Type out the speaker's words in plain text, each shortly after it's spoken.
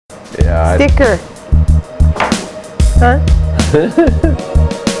Yeah. Sticker. Huh?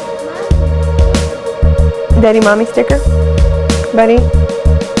 Daddy, mommy sticker? Buddy,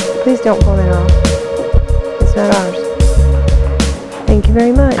 please don't pull that off. It's not ours. Thank you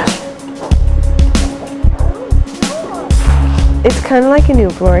very much. It's kind of like a new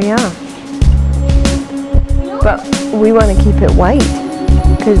floor, yeah. But we want to keep it white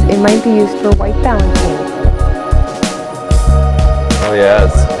because it might be used for white balancing. Oh yeah,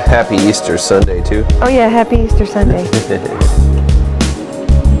 it's Happy Easter Sunday too. Oh yeah, Happy Easter Sunday.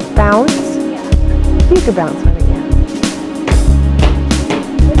 Bounce? You could bounce on it, yeah.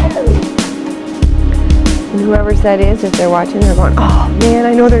 And whoever that is, if they're watching, they're going, oh man,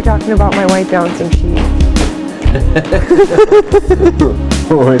 I know they're talking about my white bouncing sheet.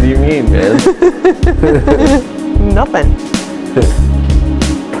 What do you mean, man? Nothing.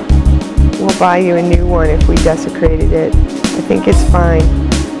 We'll buy you a new one if we desecrated it. I think it's fine.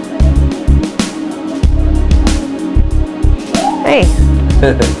 Hey.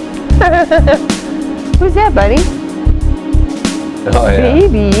 Who's that, buddy? Oh yeah.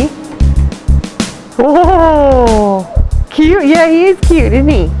 Baby. Whoa. Cute. Yeah, he is cute, isn't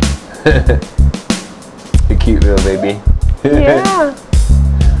he? A cute little baby. Yeah.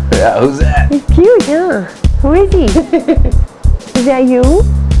 Yeah, who's that? He's cute, yeah. Who is he? Is that you?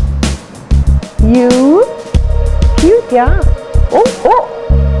 You? Cute, yeah. Oh, oh.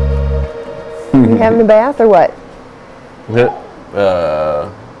 You having a bath or what?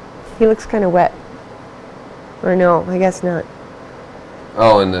 He looks kind of wet. Or no, I guess not.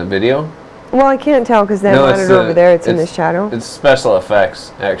 Oh, in the video? Well, I can't tell because that monitor over there, it's in the shadow. It's special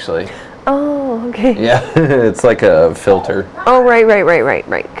effects, actually. Oh, okay. Yeah, it's like a filter. Oh, right.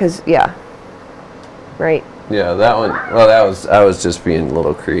 Because, yeah. Right. Yeah, that one. Well, I was just being a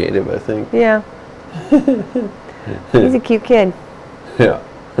little creative, I think. Yeah. He's a cute kid. Yeah.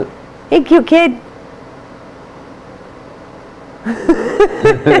 Hey, cute kid.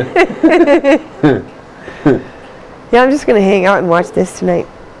 Yeah, I'm just going to hang out and watch this tonight.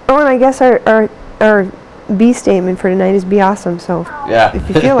 Oh, and I guess our B statement for tonight is be awesome. So yeah. If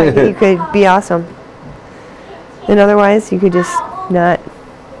you feel like it, you could be awesome. And otherwise, you could just not.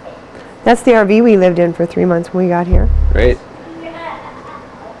 That's the RV we lived in for 3 months when we got here. Right.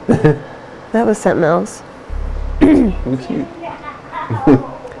 That was something else.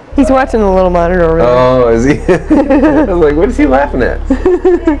 He's watching the little monitor over there. Oh, is he? I was like, what is he laughing at?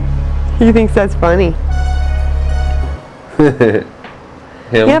 He thinks that's funny.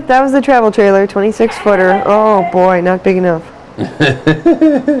 Him? Yep, that was the travel trailer, 26-footer. Oh boy, not big enough.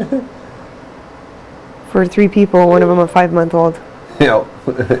 For 3 people, one of them a 5-month-old. Yep.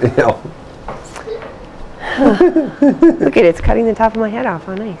 Yep. Look at it, it's cutting the top of my head off.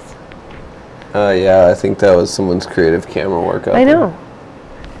 How nice. Yeah, I think that was someone's creative camera work out I know.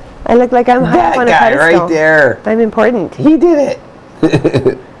 I look like I'm high up on a guy pedestal. right there. I'm important. He did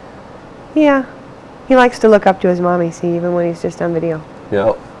it. Yeah. He likes to look up to his mommy, see, even when he's just on video.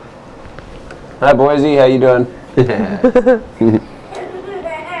 Yep. Hi, Boise. How you doing?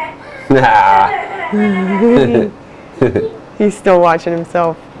 He's still watching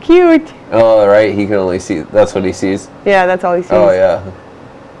himself. Cute. Oh, right. He can only see. That's what he sees. Yeah, that's all he sees. Oh, yeah.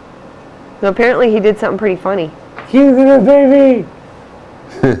 So apparently he did something pretty funny. Cute little baby.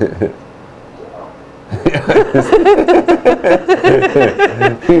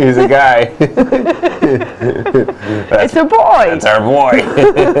 He's a guy. It's a boy. That's our boy.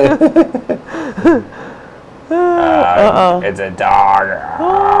 Uh-oh. It's a dog.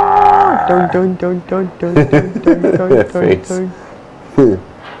 Dun, dun, dun, dun, dun, dun, dun, dun, That dun, face. dun.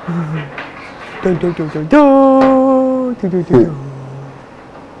 Dun, dun, dun, dun, dun. Dun, dun, dun, dun.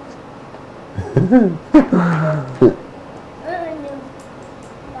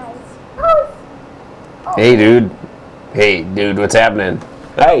 Hey, dude. Hey, dude, what's happening?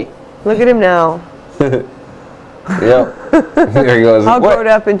 Hey. Look at him now. Yep. There he goes. All What? grown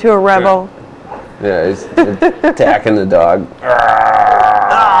up into a rebel. Yeah, he's attacking the dog.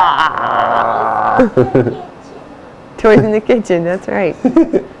 Toys in the kitchen, that's right.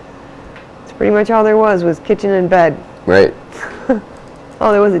 That's pretty much all there was kitchen and bed. Right.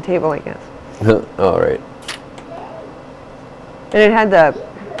 Oh, there was a table, I guess. All right. And it had the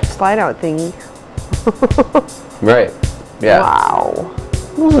slide out thingy. Right. Yeah. Wow.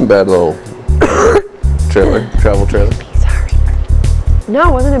 It wasn't a bad little travel trailer. Sorry. No,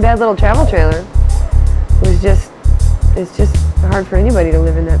 it wasn't a bad little travel trailer. It's just hard for anybody to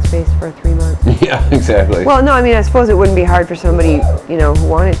live in that space for 3 months. Yeah, exactly. Well, no, I mean, I suppose it wouldn't be hard for somebody, you know, who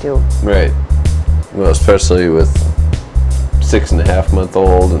wanted to. Right. Well, especially with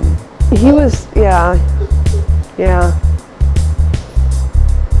 6.5-month-old and. He was, yeah.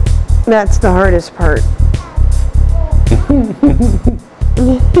 That's the hardest part.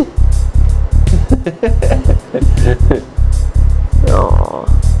 Aww.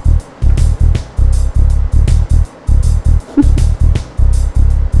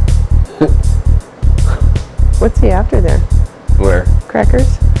 What's he after there? Where?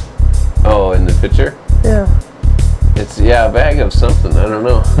 Crackers? Oh, in the picture? Yeah. It's, yeah, a bag of something. I don't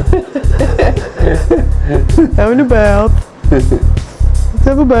know. Having a bath. Let's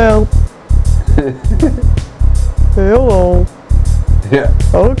have a bath. Hello. Yeah.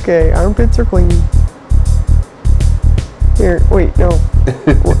 Okay, armpits are clean. Here, wait, no.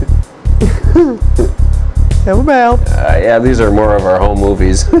 Have a bath. Yeah, these are more of our home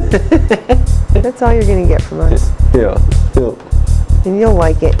movies. That's all you're gonna get from us. Yeah. And you'll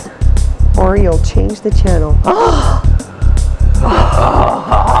like it. Or you'll change the channel.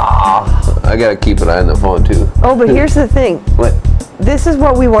 I gotta keep an eye on the phone too. Oh, but here's the thing. What? This is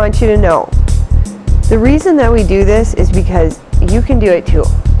what we want you to know. The reason that we do this is because you can do it too.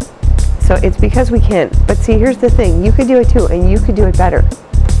 So it's because we can. But see, here's the thing. You could do it too, and you could do it better.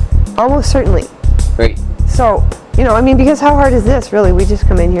 Almost certainly. Right. So, you know, I mean, because how hard is this, really? We just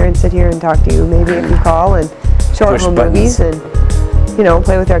come in here and sit here and talk to you. Maybe if you call and show our Push home buttons. movies and, you know,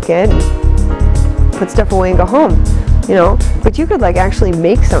 play with our kid and put stuff away and go home. You know, but you could like actually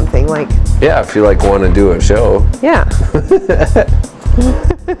make something like. Yeah, if you like want to do a show. Yeah.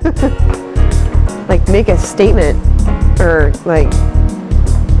 Like make a statement, or like.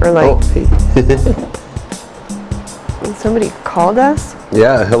 Oh, hey. Somebody called us.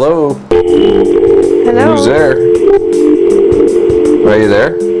 Yeah. Hello. Hello. Who's there? Are you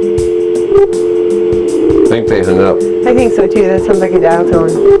there? I think they hung up. I think so too. That sounds like a dial tone.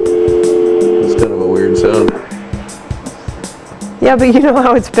 It's kind of a weird sound. Yeah, but you know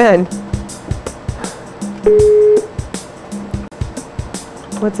how it's been.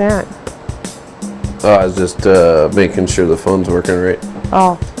 What's that? Oh, I was just making sure the phone's working right.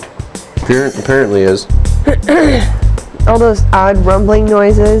 Oh. Apparently is. All those odd rumbling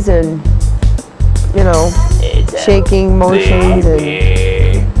noises and, you know, shaking motions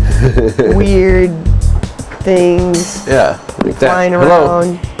and weird things Yeah, like that. flying Hello.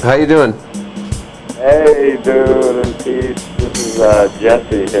 around. How you doing? Hey, dude, and Pete. This is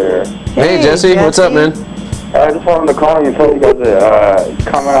Jesse here. Hey, Jesse, what's up, man? I just wanted to call you and tell you guys that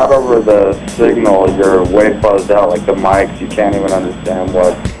coming out over the signal, you're way buzzed out, like the mics. You can't even understand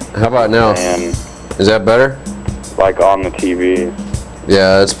what. How about now? And Is that better? like on the TV.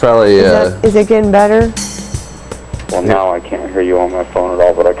 Yeah, it's probably. Is it getting better? Well, now I can't hear you on my phone at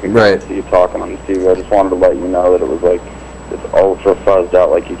all, but I can Right. see you talking on the TV. I just wanted to let you know that it was like it's ultra fuzzed out,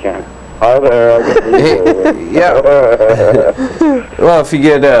 like you can't. Hi there. I can hear you. Hey, yeah. Well, if you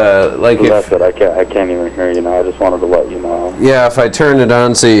get like So if that's it. I can't even hear you now. I just wanted to let you know. yeah, if I turn it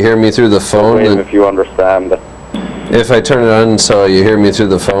on so you hear me through the phone, Wave and if you understand. if I turn it on so you hear me through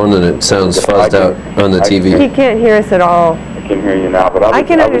the phone, and it sounds fuzzed out on the He TV. can't hear us at all. I can hear you now, but I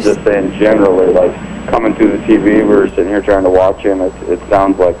was just saying generally, like coming through the TV, we were sitting here trying to watch you, and it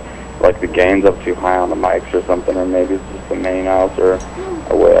sounds like the gain's up too high on the mics or something, or maybe it's just the main house or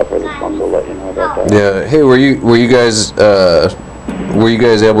way up. I just wanted to let you know about that. Yeah. Hey, were you guys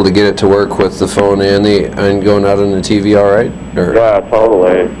able to get it to work with the phone and going out on the TV all right? Or? Yeah,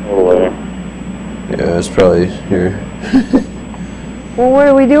 totally. Yeah, it's probably here. Well, what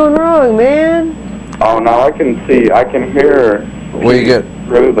are we doing wrong, man? Oh, now I can hear Well, you get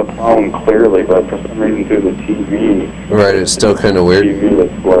through the phone clearly, but for some reason through the TV. right. It's still kind of weird. TV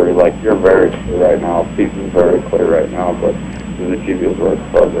is blurry. Like you're very clear right now. Pete is very clear right now, but the TV is very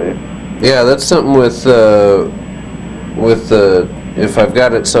fuzzy. Yeah, that's something with the if I've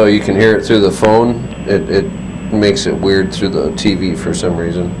got it so you can hear it through the phone, it makes it weird through the TV for some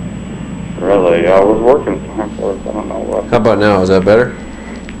reason. Really, I was working fine for it. I don't know what. How about now? Is that better?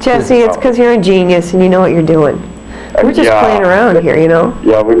 Jesse, it's because you're a genius and you know what you're doing. We're just playing around here, you know?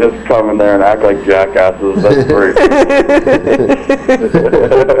 Yeah, we just come in there and act like jackasses. That's great.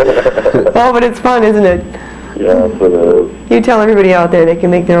 Oh, but it's fun, isn't it? Yes, it is. You tell everybody out there they can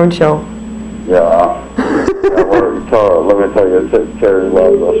make their own show. Yeah. Let me tell you, Terry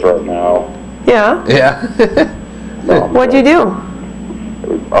loves us right now. Yeah? Yeah. No, What'd you do?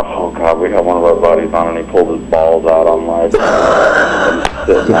 Oh, God, we had one of our buddies on and he pulled his balls out on live and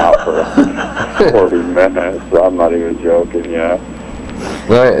sitting out for 40 minutes. I'm not even joking, yeah.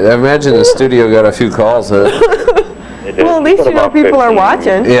 Well, I imagine the studio got a few calls, huh? Well, at least you know people are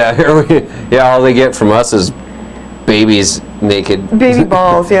watching. Yeah, all they get from us is babies naked. Baby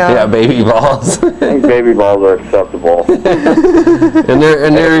balls, yeah. Yeah, baby balls. I think baby balls are acceptable. and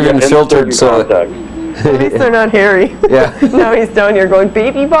they're even filtered so. At least they're not hairy. Yeah. Now he's down here going,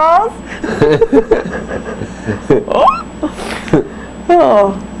 baby balls?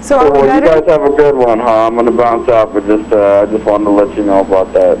 Oh. So are we Well, you better? guys have a good one, huh? I'm going to bounce out, but I just wanted to let you know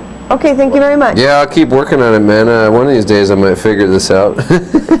about that. Okay, thank you very much. Yeah, I'll keep working on it, man. One of these days I might figure this out.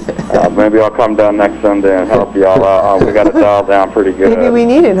 Maybe I'll come down next Sunday and help you all out. We got it dialed down pretty good. Maybe we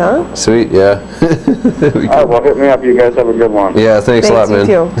need it, huh? Sweet, yeah. All right, well, hit me up. You guys have a good one. Yeah, thanks a lot, man. You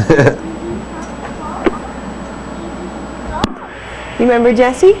too. You remember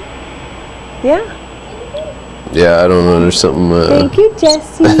Jesse? Yeah? Yeah, I don't know. There's something. Thank you,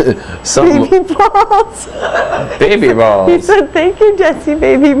 Jesse. Something. Baby balls. Baby He balls. said, thank you, Jesse,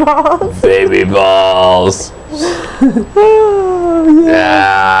 baby balls. Baby balls. Oh, yeah.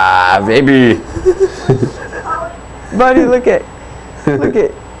 Yeah, baby. Buddy, look at.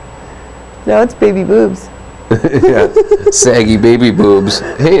 Now it's baby boobs. Yeah, saggy baby boobs.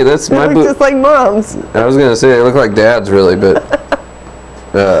 Hey, that's They my look boob. just like mom's. I was gonna say they look like dad's, really, but.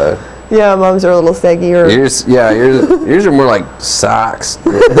 Yeah, moms are a little saggier. Yours are more like socks.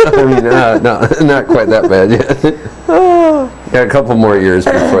 I mean, not quite that bad yet. Oh. Got a couple more years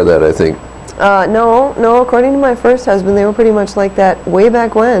before that, I think. No, according to my first husband, they were pretty much like that way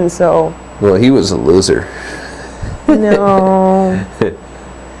back when, so. Well, he was a loser. No.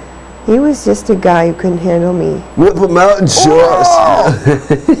 He was just a guy who couldn't handle me. Whip him out and show us.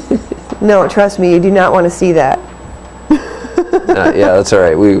 No, trust me, you do not want to see that. Yeah, that's all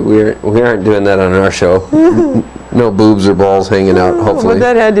right. We aren't doing that on our show. No boobs or balls hanging out, hopefully. But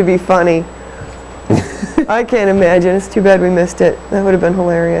that had to be funny. I can't imagine. It's too bad we missed it. That would have been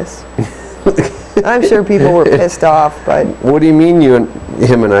hilarious. I'm sure people were pissed off, but... What do you mean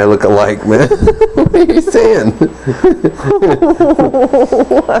him and I look alike, man? What are you saying?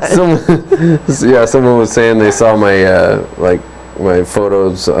 What? Someone was saying they saw my my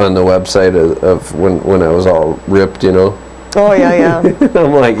photos on the website of when I was all ripped, you know. Oh, yeah.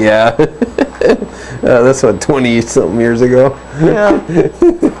 I'm like, yeah. That's what, 20-something years ago? Yeah.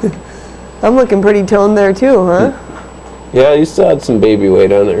 I'm looking pretty toned there, too, huh? Yeah, you still had some baby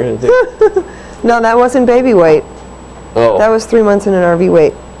weight on there, I think. No, that wasn't baby weight. Oh. That was 3 months in an RV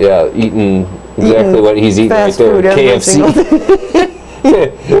weight. Yeah, eating exactly what he's eating fast right food there, every KFC. single day.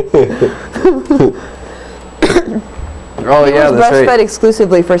 Oh, yeah, He was that's breastfed right.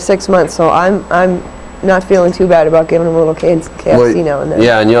 exclusively for 6 months, so I'm not feeling too bad about giving him a little KFC now and then.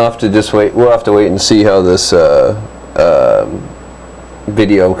 Yeah, and you'll have to just wait. We'll have to wait and see how this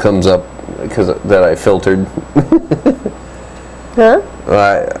video comes up that I filtered. Huh?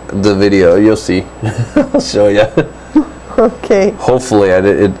 The video, you'll see. I'll show you. Okay. Hopefully,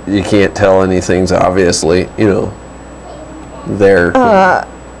 you can't tell anything's obviously, you know, there.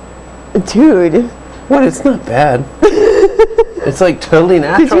 Dude. What? It's not bad. It's like totally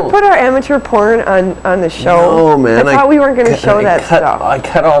natural. Did you put our amateur porn on the show? No, man. I thought we weren't going to show that stuff. I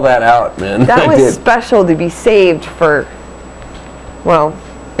cut all that out, man. That I was did. special to be saved for, well,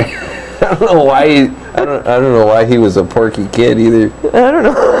 I don't know why. I don't know why he was a porky kid either. I don't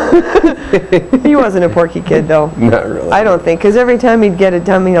know. He wasn't a porky kid though. Not really. I don't think, because every time he'd get a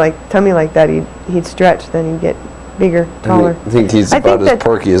tummy like that, he'd stretch, then he'd get bigger, taller. I think he's about as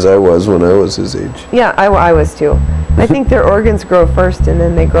porky as I was when I was his age. Yeah, I was too. I think their organs grow first, and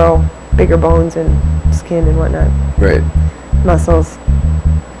then they grow bigger bones and skin and whatnot. Right. Muscles.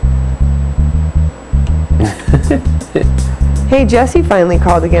 Hey, Jesse finally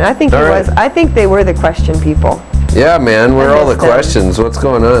called again. I think I think they were the question people. Yeah, man. Where are all the missed them. questions? What's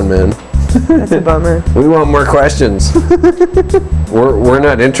going on, man? That's a bummer. We want more questions. we're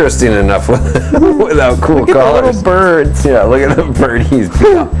not interesting enough without cool Look at the callers. little birds. Yeah, look at the birdies.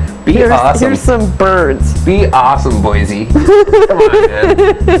 Be awesome. Here's some birds. Be awesome, Boise. Come on,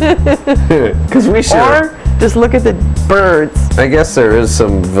 man. Because we should. Or just look at the birds. I guess there is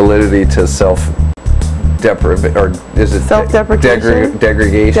some validity to self-deprivation, or is it Self-deprecation?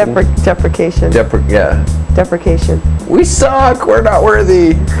 degradation? Deprecation. Yeah. Deprecation. We suck. We're not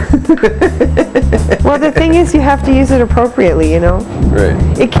worthy. Well, the thing is, you have to use it appropriately, you know? Right.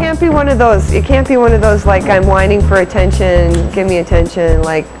 It can't be one of those, like, I'm whining for attention, give me attention,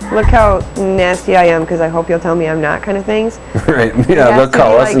 like, look how nasty I am because I hope you'll tell me I'm not kind of things. Right. Yeah, they'll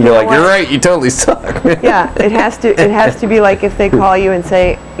call us and be like, you're right, you totally suck. Yeah, it has to be like if they call you and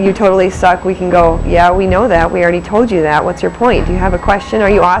say, you totally suck, we can go, yeah, we know that, we already told you that, what's your point? Do you have a question? Are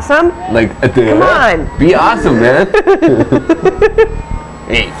you awesome? Like, come on. Be awesome, man.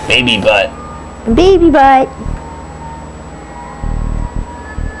 Hey, baby butt. Baby butt.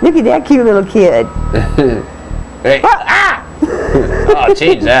 Look at that cute little kid. Hey. Ah! Oh,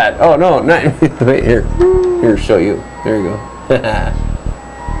 change that. Oh, no, not. Wait, here, show you. There you go.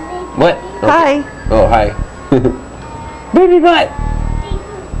 What? Okay. Hi. Oh, hi. Baby butt.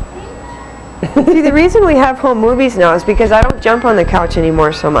 See, the reason we have home movies now is because I don't jump on the couch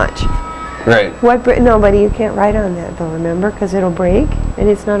anymore so much. Right. What? No, buddy, you can't ride on that though. Remember, because it'll break, and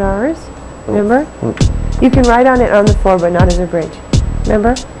it's not ours. Remember? You can ride on it on the floor, but not as a bridge.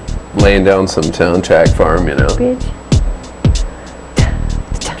 Remember? Laying down some soundtrack for him, you know. Bridge.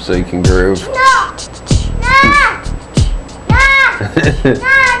 So you can groove.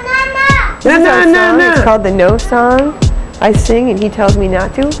 No, it's called the No Song. I sing and he tells me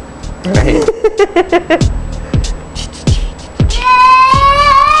not to. Right.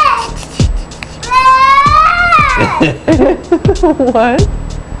 What?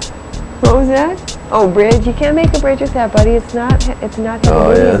 What was that? Oh, bridge. You can't make a bridge with that, buddy. It's not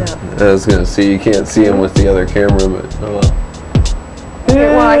Oh yeah. enough. I was gonna see. You can't see him with the other camera, but oh well. Okay,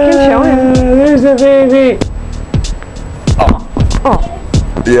 well, I can show him. There's a baby. Oh.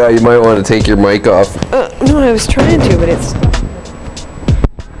 Yeah, you might want to take your mic off. No, I was trying to, but it's...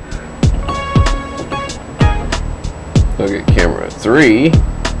 Look at camera 3.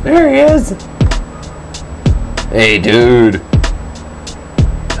 There he is. Hey, dude.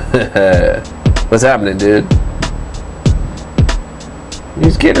 What's happening, dude?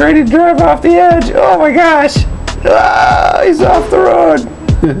 He's getting ready to drive off the edge. Oh my gosh. Ah, he's off the road.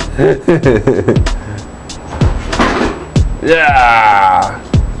 Yeah.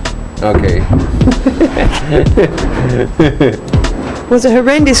 Okay. Was a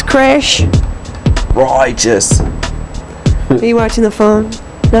horrendous crash. Righteous. Are you watching the phone?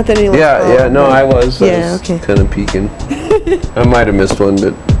 Not that anyone's Yeah, no, I was. Yeah, okay. Kind of peeking. I might have missed one,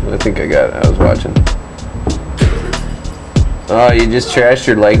 but I think I was watching. Oh, you just trashed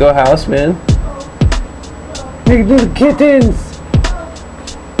your Lego house, man? Big little kittens!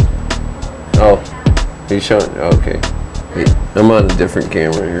 Oh, he's showing. Okay. I'm on a different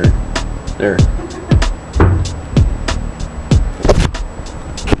camera here. There.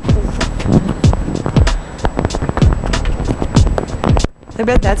 I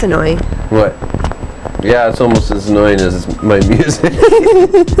bet that's annoying. What? Yeah, it's almost as annoying as my music.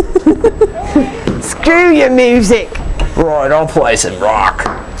 Screw your music! Right, I'll play some rock.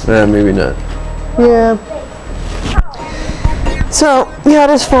 Maybe not. Yeah. So,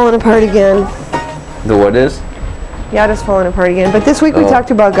 Yada's falling apart again. The what is? Yada's falling apart again. But this week we talked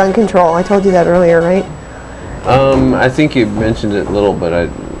about gun control. I told you that earlier, right? I think you mentioned it a little, but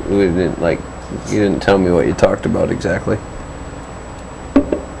you didn't tell me what you talked about exactly.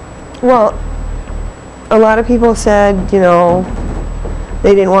 Well, a lot of people said, you know,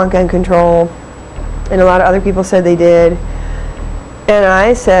 they didn't want gun control, and a lot of other people said they did. And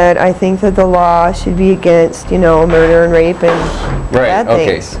I said, I think that the law should be against, you know, murder and rape and bad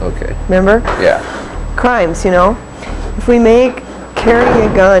things. Okay. Remember? Yeah. Crimes, you know. If we make carrying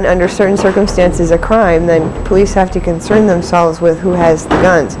a gun under certain circumstances a crime, then police have to concern themselves with who has the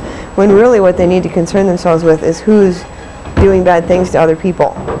guns. When really what they need to concern themselves with is who's doing bad things to other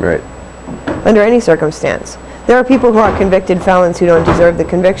people. Right. Under any circumstance. There are people who are convicted felons who don't deserve the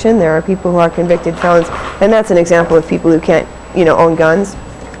conviction. There are people who are convicted felons, and that's an example of people who can't, you know, own guns.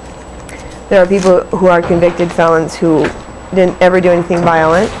 There are people who are convicted felons who didn't ever do anything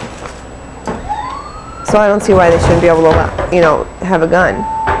violent. So I don't see why they shouldn't be able to, you know, have a gun.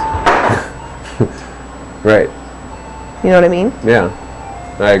 Right. You know what I mean? Yeah,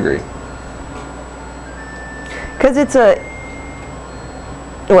 I agree. Because it's a...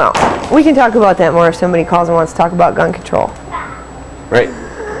 Well, we can talk about that more if somebody calls and wants to talk about gun control. Right.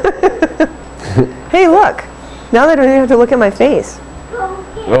 Hey, look. Now they don't even have to look at my face.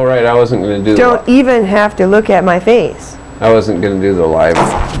 Oh, right. I wasn't going to do Don't even have to look at my face. I wasn't going to do the live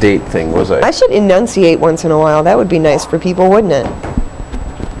date thing, was I? I should enunciate once in a while. That would be nice for people, wouldn't it?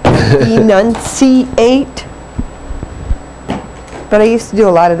 Enunciate. But I used to do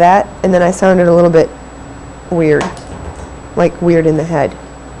a lot of that, and then I sounded a little bit weird. Like weird in the head.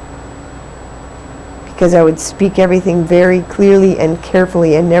 Because I would speak everything very clearly and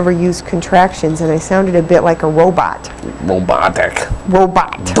carefully and never use contractions, and I sounded a bit like a robot. Robotic.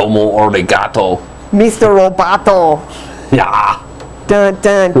 Robot. Domo arigato. Mr. Roboto. Yeah. Dun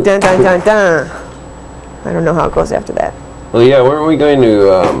dun dun dun dun dun. I don't know how it goes after that. Well, yeah, weren't we going to,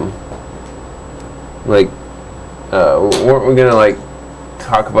 weren't we going to, like,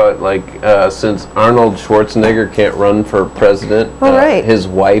 talk about, like, since Arnold Schwarzenegger can't run for president, right. His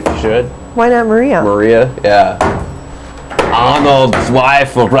wife should? Why not Maria? Maria, yeah. Arnold's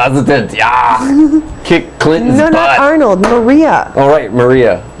wife for president, yeah. Kick Clinton's butt. No, not Arnold, Maria. Oh, right,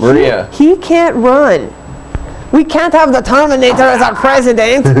 Maria. He can't run. We can't have the Terminator as our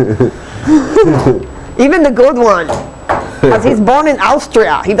president. Even the good one. Because he's born in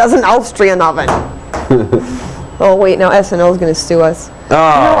Austria. He does an Austrian oven. Oh wait, now SNL is going to sue us. Oh,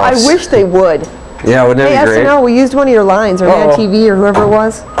 I wish they would. Yeah, wouldn't that be great? SNL, we used one of your lines, or Mad TV, or whoever it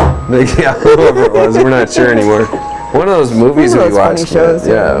was. Yeah, whoever it was. We're not sure anymore. One of those movies we watched. Funny shows.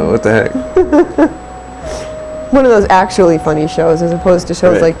 Yeah, what the heck? One of those actually funny shows, as opposed to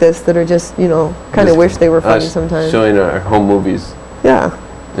shows like this that are just, kind of wish they were funny sometimes. Showing our home movies. Yeah.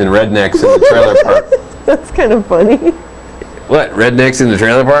 And rednecks in the trailer park. That's kind of funny. What? Rednecks in the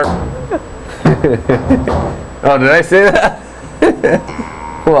trailer park? Oh, did I say that?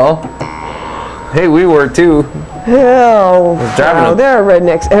 Well, hey, we were too. Hell, wow, there are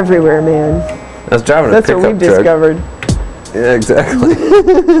rednecks everywhere, man. I was driving a That's pickup what we've truck. discovered. Yeah, exactly.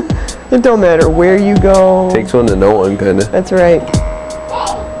 It don't matter where you go. Takes one to know one, kind of. That's right.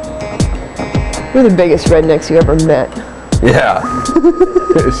 We're the biggest rednecks you ever met. Yeah.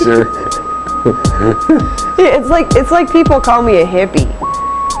 Sure. Yeah, it's like people call me a hippie,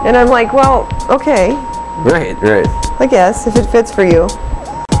 and I'm like, well, okay. Right. I guess if it fits for you.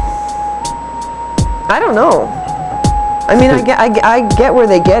 I don't know. I mean, I get where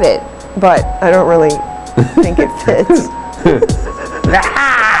they get it, but I don't really think it fits.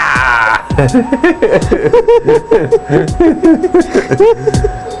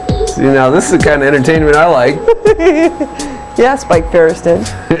 See, now this is the kind of entertainment I like. Yeah, Spike Ferriston.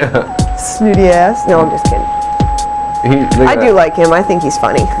 Yeah. Snooty ass. No, I'm just kidding. I do like him. I think he's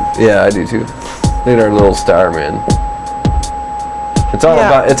funny. Yeah, I do too. Look at our little star, man.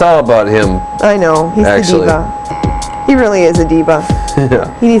 It's all about him. I know. He's the diva. He really is a diva.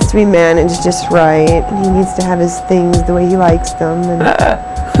 Yeah. He needs to be managed just right. And he needs to have his things the way he likes them. And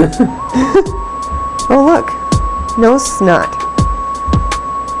oh, look. No snot.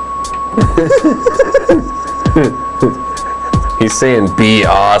 He's saying, be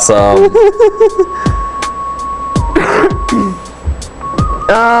awesome.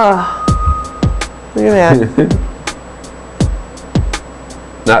 Look at that.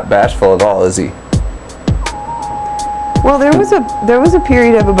 Not bashful at all, is he? Well, there was a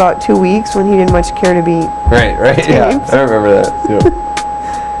period of about 2 weeks when he didn't much care to be. Right. Yeah, I remember that. Yeah.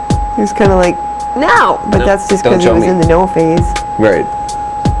 He was kind of like, no, but that's just because he was in the no phase. Right.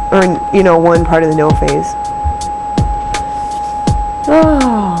 Or one part of the no phase.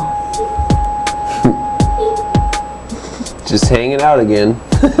 Oh. Just hanging out again.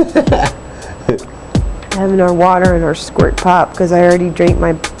 Having our water and our squirt pop because I already drank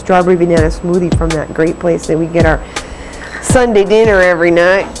my strawberry banana smoothie from that great place that we get our Sunday dinner every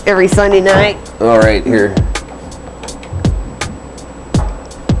Sunday night. All right, here.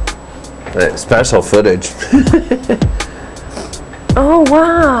 That special footage. Oh,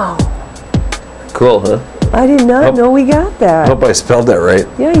 wow. Cool, huh? I did not know we got that. I hope I spelled that right.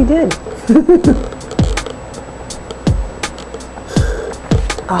 Yeah, you did.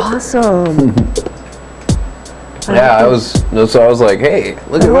 Awesome. Yeah, I was like, hey,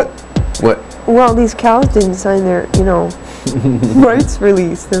 look at what? Well, these cows didn't sign their, rights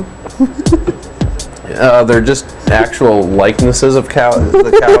release. They're just actual likenesses of cows.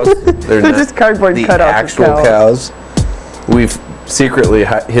 The cows. They're just cardboard cutouts. The actual cows. We've secretly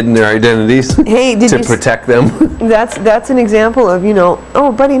hidden their identities to protect them. That's an example of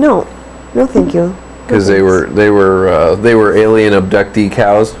oh, buddy, no thank you. Because they were alien abductee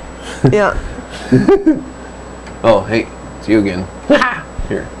cows. Yeah. Oh, hey, it's you again.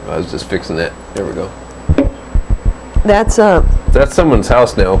 Here, I was just fixing that. There we go. That's someone's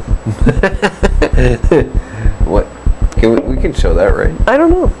house now. What? We can show that, right? I don't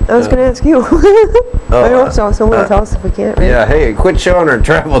know. I was going to ask you. I hope so. Someone's house if we can't. Right? Yeah. Hey, quit showing our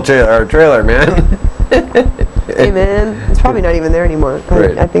trailer, man. Hey, man. It's probably not even there anymore.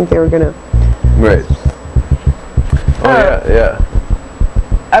 Right. I think they were gonna. Right. Oh yeah.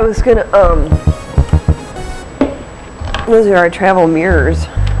 I was gonna those are our travel mirrors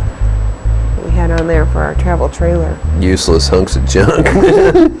that we had on there for our travel trailer. Useless hunks of junk.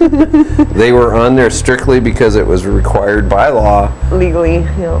 They were on there strictly because it was required by law. Legally,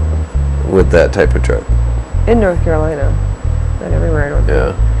 With that type of truck. In North Carolina. Not everywhere in North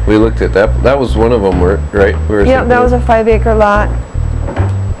Carolina. Yeah. We looked at that. That was one of them, right? Yeah, that was a 5-acre lot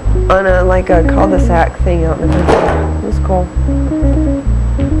on a cul-de-sac thing out in the country. It was cool.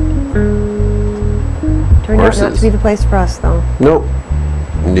 Turned out not to be the place for us, though. Nope.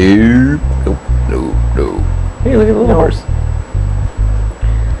 No. Hey, look at the little horse.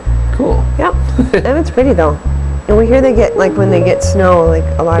 Cool. Yep. And it's pretty, though. And we hear they get, when they get snow,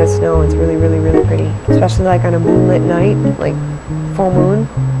 a lot of snow, it's really, really, really pretty. Especially, on a moonlit night, full moon.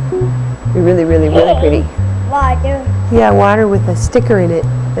 It'd be really, really, really pretty. Water. Yeah, water with a sticker in it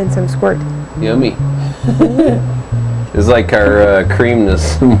and some squirt. Yummy. It's like our cream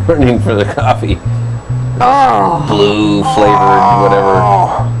this morning for the coffee. blue flavored whatever.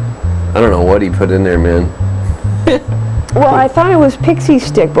 I don't know what he put in there, man. Well, I thought it was pixie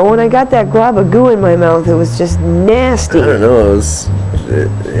stick, but when I got that glob of goo in my mouth, it was just nasty. I don't know.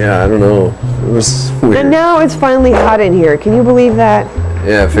 Yeah, I don't know. It was weird. And now it's finally hot in here. Can you believe that?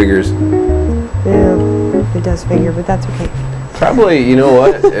 Yeah, it figures. Yeah, it does figure, but that's okay. Probably, you know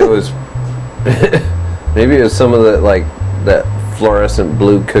what? It was maybe it was some of the like that fluorescent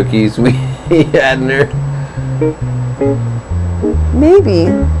blue cookies we had in there. Maybe.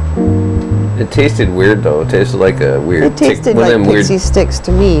 It tasted weird though. It tasted like a weird. It tasted like pixie sticks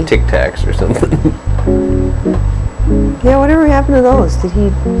to me. Tic Tacs or something. Yeah, whatever happened to those? Did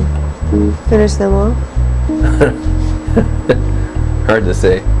he finish them off? Hard to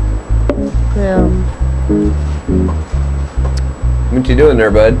say. Yeah. What you doing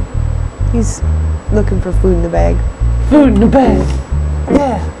there, bud? He's looking for food in the bag. Food in the bag.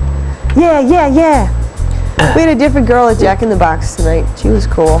 Yeah. Yeah, yeah, yeah. We had a different girl at Jack in the Box tonight. She was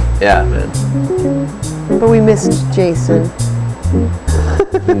cool. Yeah, man. But we missed Jason.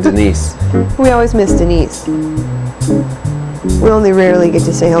 And Denise. We always miss Denise. We only rarely get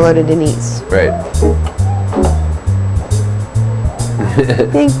to say hello to Denise. Right.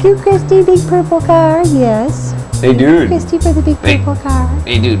 Thank you, Christy. Big purple car. Yes. Hey, dude. Christy for the big purple car.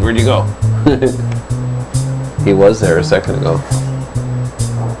 Hey, dude, where'd you go? He was there a second ago.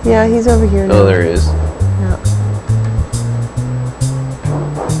 Yeah, he's over here now. Oh, there he is. Yeah.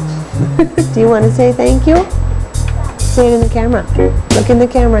 Do you want to say thank you? Say it in the camera. Look in the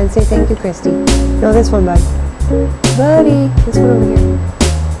camera and say thank you, Christy. No, this one, bud. Buddy. This one over here.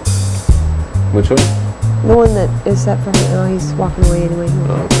 Which one? The one that is set for him. Oh, he's walking away anyway.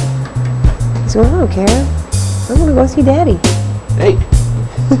 Oh, okay. He's going, I don't care. I'm going to go see Daddy. Hey.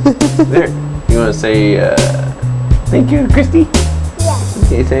 There. You want to say thank you, Christy? Yeah.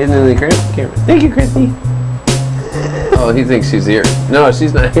 Okay, say it in the camera. Thank you, Christy. Oh, he thinks she's here. No,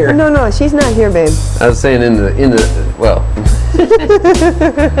 she's not here. No, she's not here, babe. I was saying in the well.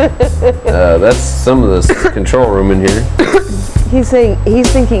 That's some of the control room in here. He's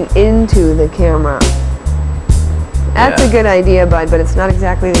thinking into the camera. That's a good idea, bud, but it's not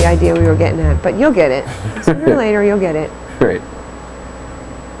exactly the idea we were getting at. But you'll get it. Sooner or later, you'll get it. Right.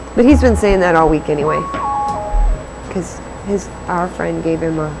 But he's been saying that all week anyway. Because our friend gave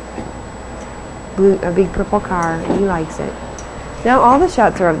him a big purple car, and he likes it. Now all the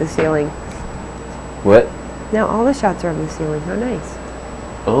shots are of the ceiling. What? Now all the shots are of the ceiling. How nice.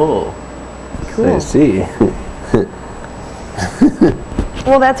 Oh. Cool. I see.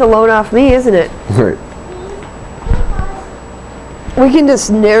 Well, that's a load off me, isn't it? Right. We can just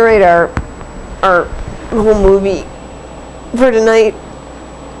narrate our whole movie for tonight.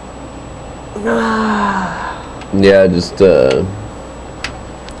 Yeah, just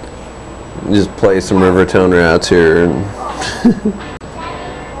play some Rivertown Rats here, and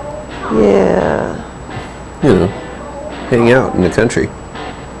yeah. you know, hang out in the country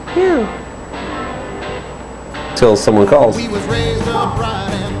Yeah. till someone calls.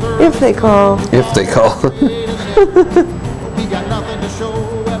 If they call. If they call.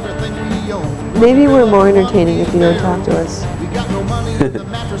 Maybe we're more entertaining if you don't talk to us.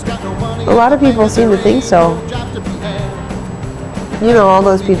 A lot of people seem to think so. You know, all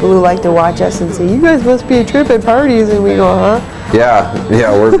those people who like to watch us and say, you guys must be a trip at parties, and we go, huh? Yeah,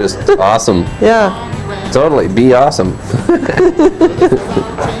 we're just awesome. Yeah. Totally, be awesome. Do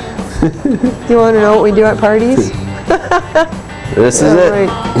you want to know what we do at parties? This is it.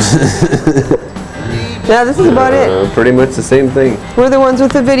 Right. Yeah, this is about it. Pretty much the same thing. We're the ones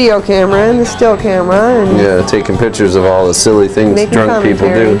with the video camera and the still camera. And yeah, taking pictures of all the silly things drunk people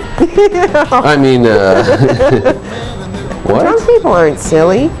do. Yeah. I mean, what? Drunk people aren't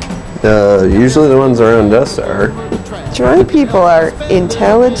silly. Usually the ones around us are. Drunk people are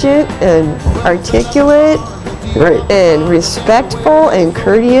intelligent and articulate, Right. and respectful and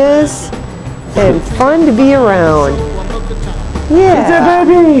courteous and fun to be around. Yeah.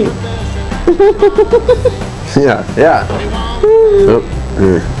 Yeah. Oh,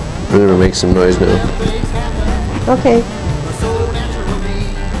 I'm gonna make some noise now. Okay.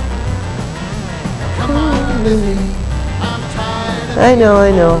 I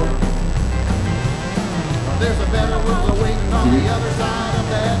know.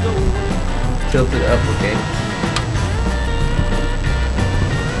 Tilt it up, okay?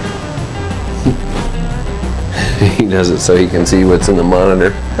 He does it so he can see what's in the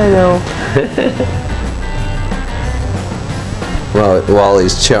monitor. I know. While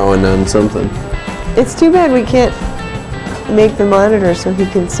he's chowing on something. It's too bad we can't make the monitor so he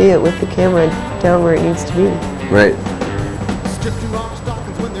can see it with the camera down where it needs to be. Right.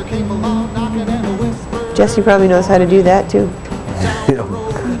 Jesse probably knows how to do that too.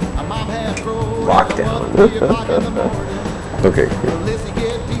 Lockdown. Okay.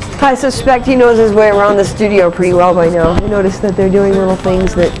 I suspect he knows his way around the studio pretty well by now. I noticed that they're doing little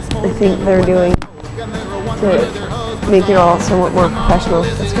things that I think they're doing to make it all somewhat more professional.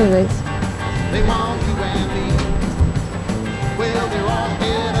 That's kind of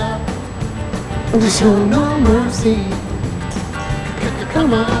nice. Show no mercy.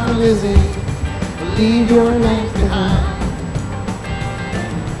 Come on, Lizzie, leave your life behind.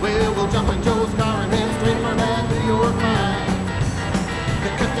 Well, we'll jump in Joe's car and head straight for back to your mind.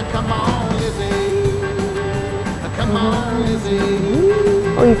 Come on, Lizzie. Come on, Lizzie.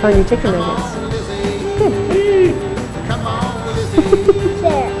 Oh, you found your chicken nuggets. Good. Come on, Lizzie.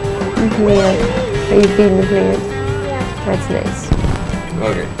 Plant. Are you feeding the plant? Yeah. That's nice.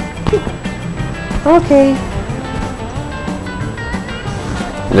 Okay. Okay.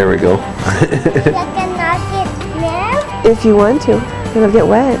 There we go. If you want to. It'll get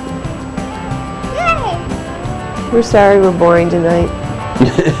wet. We're sorry we're boring tonight.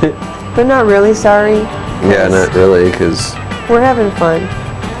 But not really sorry. Yeah, not really, because... we're having fun.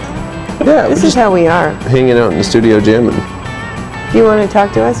 Yeah, this is how we are. Hanging out in the studio jamming. If you want to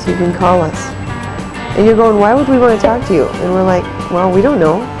talk to us, you can call us. And you're going, why would we want to talk to you? And we're like, well, we don't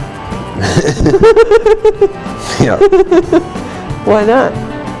know. Yeah. Why not?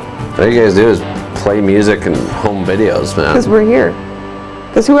 All you guys do is play music and home videos, man. Because we're here.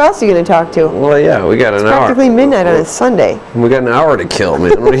 Because who else are you going to talk to? Well, yeah, we got an hour. Practically midnight on a Sunday. We got an hour to kill,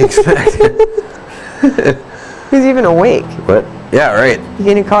 man. What do you expect? Who's even awake? What? Yeah, right. You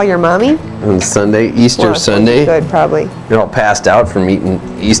going to call your mommy? On Sunday, Easter Sunday. Good, probably. They're all passed out from eating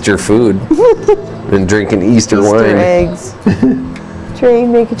Easter food and drinking Easter wine. Easter eggs.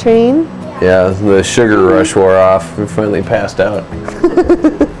 Train, make a train. Yeah, the sugar rush wore off. We finally passed out.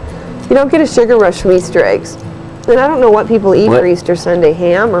 You don't get a sugar rush from Easter eggs. And I don't know what people eat for Easter Sunday.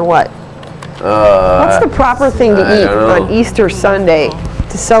 Ham or what? What's the proper thing to eat on Easter Sunday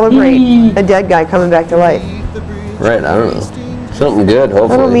to celebrate a dead guy coming back to life? Right, I don't know. Something good,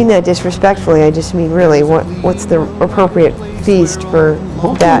 hopefully. I don't mean that disrespectfully. I just mean really, what's the appropriate feast for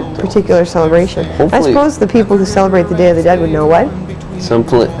that particular celebration? Hopefully. I suppose the people who celebrate the Day of the Dead would know what?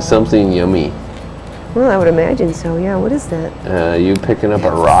 Something yummy. Well, I would imagine so, yeah. What is that? You picking up a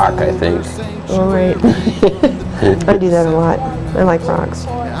rock, I think. All right. I do that a lot. I like rocks.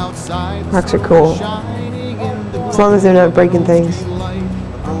 Rocks are cool. As long as they're not breaking things.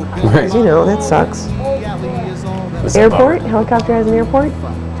 Right. You know, that sucks. Airport? Helicopter has an airport?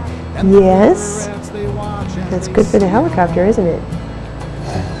 Yes. That's good for the helicopter, isn't it?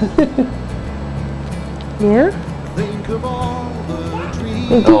 Yeah?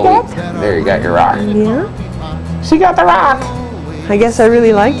 There, you got your rock. Yeah? She got the rock! I guess I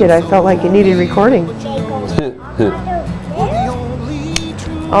really liked it. I felt like it needed recording.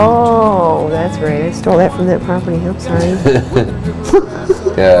 Oh, that's right. I stole that from that property. I'm sorry.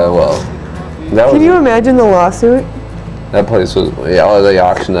 Yeah, well. Can you imagine the lawsuit? That place was, yeah, they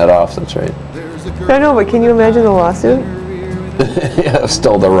auctioned that off, that's right. I know, but can you imagine the lawsuit? Yeah,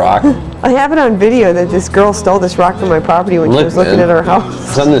 stole the rock. I have it on video that this girl stole this rock from my property when she was looking at her house.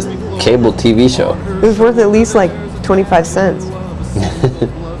 It's on this cable TV show. It was worth at least like 25 cents.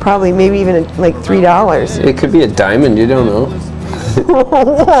 Probably, maybe even like $3. It could be a diamond, you don't know.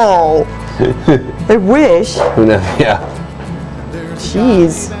 Whoa! I wish. Yeah.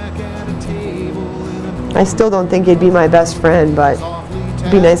 Jeez. I still don't think he'd be my best friend, but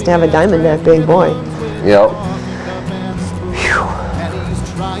it'd be nice to have a diamond that big, boy. Yep.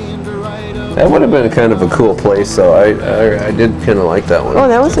 That would have been kind of a cool place, so I did kind of like that one. Oh,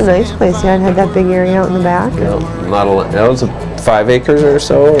 that was a nice place. Yeah, it had that big area out in the back. Yeah, that was 5 acres or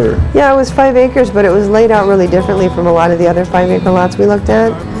so, or? Yeah, it was 5 acres, but it was laid out really differently from a lot of the other 5-acre lots we looked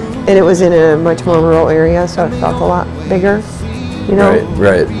at, and it was in a much more rural area, so it felt a lot bigger. You know?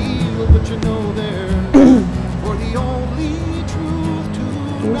 Right.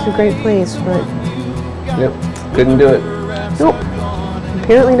 It was a great place, but... Yep, couldn't do it. Nope.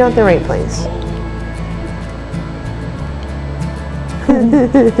 Apparently not the right place.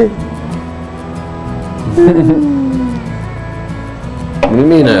 What do you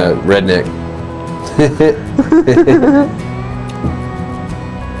mean, redneck?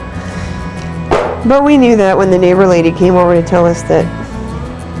 But we knew that when the neighbor lady came over to tell us that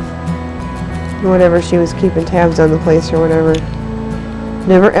whatever, she was keeping tabs on the place or whatever.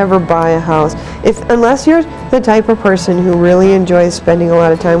 Never ever buy a house. Unless you're the type of person who really enjoys spending a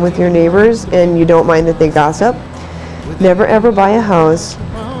lot of time with your neighbors and you don't mind that they gossip, never ever buy a house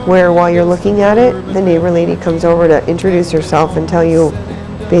where while you're looking at it, the neighbor lady comes over to introduce herself and tell you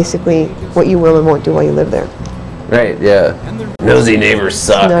basically what you will and won't do while you live there. Right, yeah. Nosy neighbors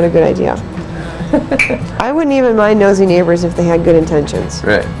suck. Not a good idea. I wouldn't even mind nosy neighbors if they had good intentions.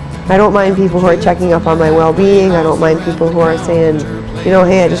 Right. I don't mind people who are checking up on my well-being. I don't mind people who are saying, you know,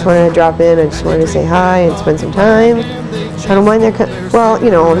 hey, I just wanted to drop in. I just wanted to say hi and spend some time. I don't mind that. Well, you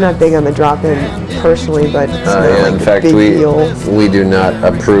know, I'm not big on the drop-in personally, but it's not yeah, like in a fact, big deal. we do not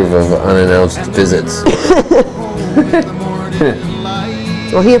approve of unannounced visits.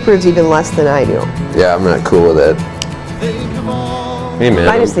 Well, he approves even less than I do. Yeah, I'm not cool with that. Hey, man.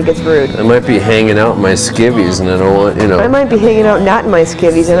 I just think it's rude. I might be hanging out in my skivvies, and I don't want, you know. I might be hanging out not in my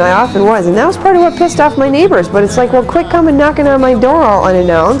skivvies, and I often was, and that was part of what pissed off my neighbors. But it's like, well, quit coming knocking on my door all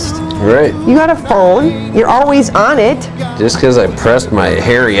unannounced. Right. You got a phone. You're always on it. Just because I pressed my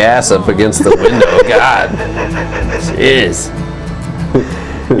hairy ass up against the window. God. Jeez.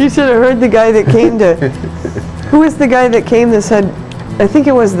 You should have heard the guy that came to... Who was the guy that came that said... I think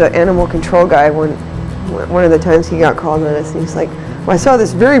it was the animal control guy one of the times he got called on us, and he's like, well, I saw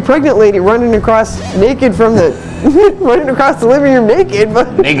this very pregnant lady running across naked from the... running across the living room naked,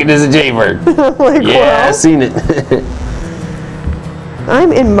 but... Naked as a jaybird. Like, yeah, well, I've seen it.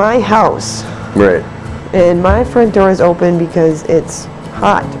 I'm in my house. Right. And my front door is open because it's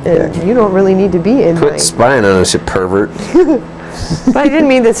hot, and you don't really need to be in Quit spying on us, you pervert. But I didn't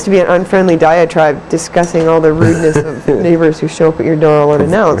mean this to be an unfriendly diatribe discussing all the rudeness of neighbors who show up at your door all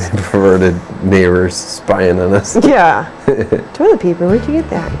unannounced. Perverted neighbors spying on us. Yeah. Toilet paper, where'd you get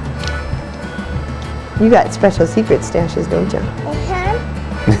that? You got special secret stashes, don't you?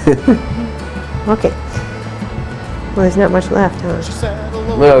 Okay. Well, there's not much left, huh?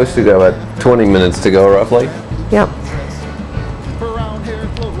 Well, we still got about 20 minutes to go, roughly. Yep.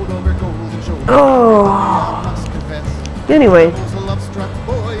 Oh. Anyway.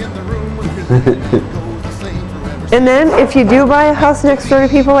 And then, if you do buy a house next door to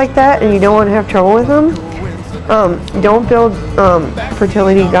people like that, and you don't want to have trouble with them, don't build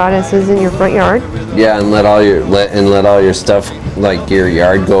fertility goddesses in your front yard. Yeah, and let all your stuff, like your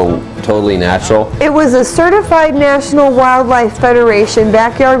yard, go totally natural. It was a certified National Wildlife Federation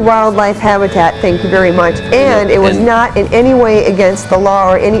backyard wildlife habitat. Thank you very much. And it was not in any way against the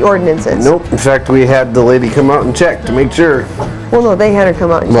law or any ordinances. Nope. In fact, we had the lady come out and check to make sure. Well, no, they had her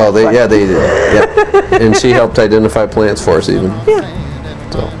come out and check. Well, they did. Yeah. And she helped identify plants for us, even. Yeah.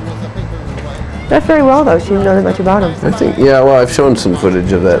 So. Not very well, though. She didn't know that much about them. I think, yeah, well, I've shown some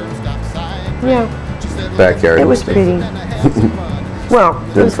footage of that Yeah. backyard. It was pretty. Well,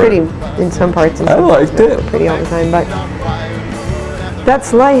 it was pretty in some parts. And some liked parts it. Pretty all the time, but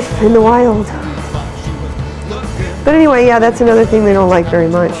that's life in the wild. But anyway, yeah, that's another thing they don't like very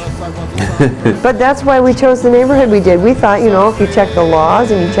much. But that's why we chose the neighborhood we did. We thought, you know, if you check the laws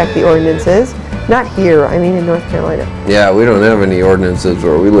and you check the ordinances, not here, I mean in North Carolina. Yeah, we don't have any ordinances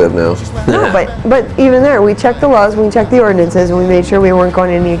where we live now. No, but even there, we checked the laws, we checked the ordinances, and we made sure we weren't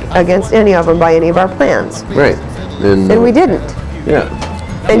going against any of them by any of our plans. Right. And we didn't. Yeah.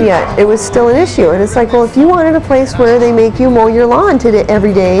 And yet, it was still an issue. And it's like, well, if you wanted a place where they make you mow your lawn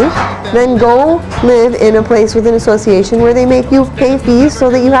every day, then go live in a place with an association where they make you pay fees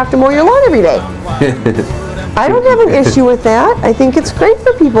so that you have to mow your lawn every day. I don't have an issue with that. I think it's great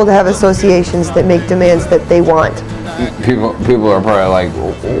for people to have associations that make demands that they want. People are probably like,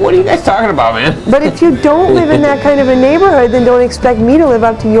 what are you guys talking about, man? But if you don't live in that kind of a neighborhood, then don't expect me to live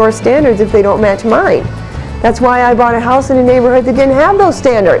up to your standards if they don't match mine. That's why I bought a house in a neighborhood that didn't have those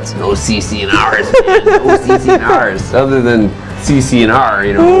standards. No CC and R's, man. No CC and R's. Other than CC and R,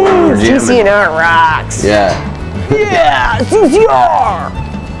 you know. CC and R rocks. Yeah. Yeah, CCR.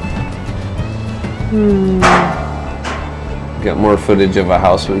 Got more footage of a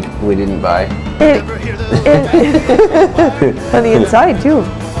house we didn't buy. On the inside too.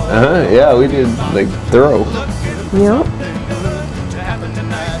 Yeah, we did like thorough. Yep.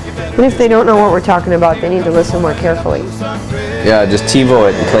 And if they don't know what we're talking about, they need to listen more carefully. Yeah, just TiVo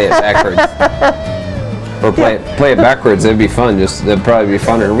it and play it backwards. Or play it backwards. It'd be fun. That'd probably be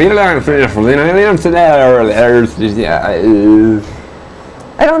funner.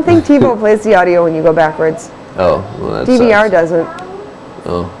 I don't think TiVo plays the audio when you go backwards. Oh, well, that DVR sucks. doesn't.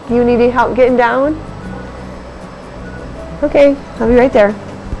 Oh. You need help getting down? Okay, I'll be right there.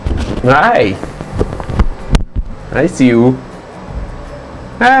 Hi. I see you.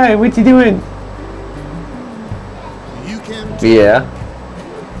 Hi, what you doing? Yeah.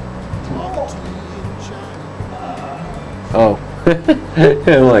 Oh.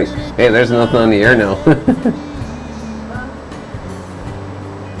 I'm like, hey, there's nothing on the air now.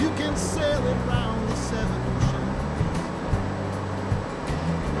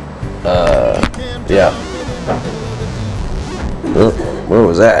 Yeah. Oh, What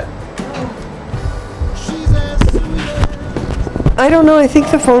was that? I don't know. I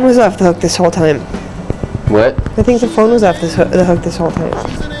think the phone was off the hook this whole time. What? I think the phone was off the hook this whole time.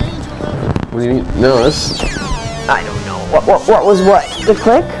 What do you mean? No, this. I don't know. What was what? The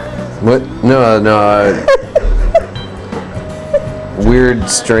click? What? No. Weird,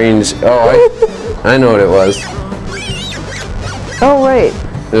 strange. Oh, I know what it was. Oh, right.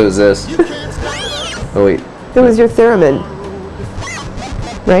 It was this. Oh, wait. It was your theremin.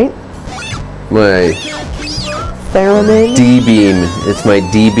 Right? My Theremin? D-beam. It's my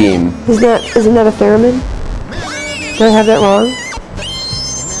D-beam. Isn't that a theremin? Did I have that wrong?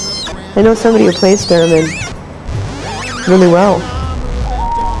 I know somebody who plays theremin really well.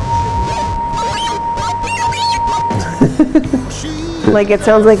 Like it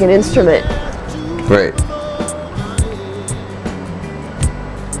sounds like an instrument. Right.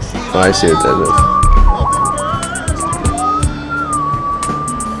 Oh, I see what that is.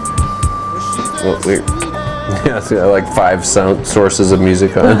 Oh, weird. Yeah, it's got like 5 sound sources of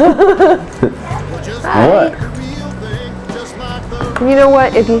music on. What? You know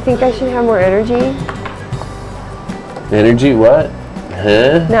what? If you think I should have more energy, Energy? What?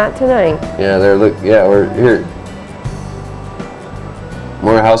 Huh? not tonight. Yeah, we're here.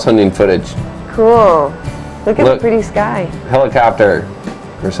 More house hunting footage. Cool. Look at the Look. pretty sky. Helicopter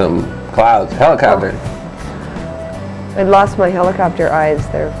or something. Clouds. Helicopter. I lost my helicopter eyes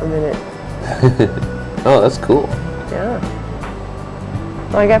there for a minute. Oh, that's cool. Yeah.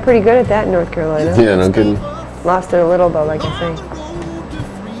 Well, I got pretty good at that in North Carolina. Yeah, no kidding. Lost it a little though, like I say.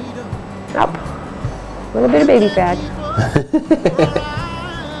 Up. A little bit of baby fat.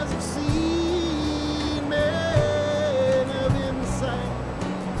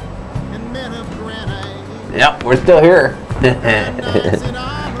 Yep, we're still here.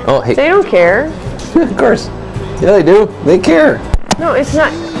 Oh, hey. They don't care. Of course. Yeah, they do. They care. No, it's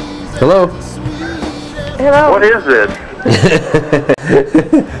not. Hello. Hello. What is this?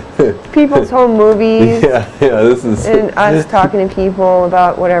 People's home movies. Yeah, this is. And us talking to people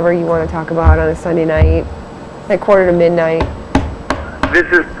about whatever you want to talk about on a Sunday night at 1:45. This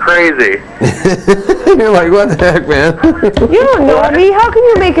is crazy. You're like, what the heck, man? You don't know me. How can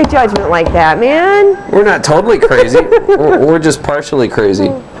you make a judgment like that, man? We're not totally crazy. We're just partially crazy.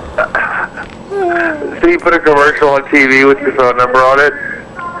 So you put a commercial on TV with your phone number on it?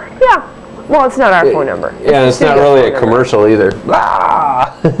 Yeah. Well, it's not our phone number. Yeah, it's not really a commercial either.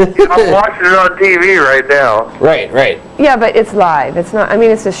 Ah! I'm watching it on TV right now. Right. Yeah, but it's live. It's not. I mean,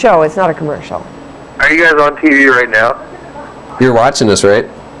 it's a show. It's not a commercial. Are you guys on TV right now? You're watching us, right?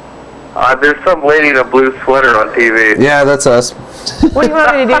 There's some lady in a blue sweater on TV. Yeah, that's us. What do you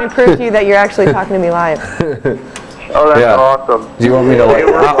want me to do to prove to you that you're actually talking to me live? Oh, that's Yeah. awesome. Do you want me to like?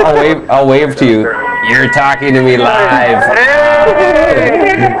 I'll wave to you. You're talking to me live.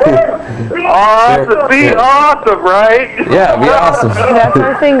 Hey! Awesome. Be awesome, right? Yeah, be awesome. That's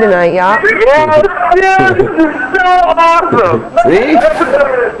our thing tonight, yeah. Yes, this is so awesome. See?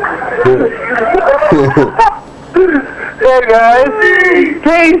 Hey guys.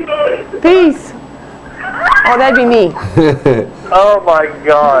 Peace. Peace. Oh, that'd be me. Oh my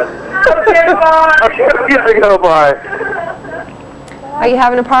God. Okay, bye. Okay, we gotta go bye. Are you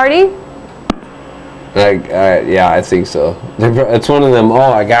having a party? Yeah, I think so. It's one of them.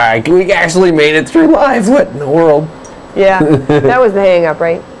 Oh my God, we actually made it through live. What in the world? Yeah. That was the hang up,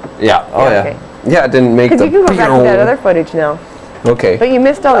 right? Yeah. Oh Yeah, yeah. Yeah, it didn't make Because the. you can go back to that other footage now. Okay. But you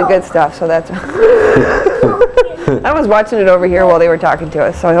missed all the good stuff, so that's... I was watching it over here while they were talking to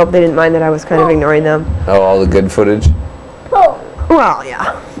us, so I hope they didn't mind that I was kind of ignoring them. Oh, all the good footage. Well,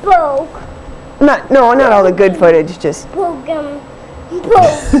 yeah. Broke. Not all the good footage, just Broken.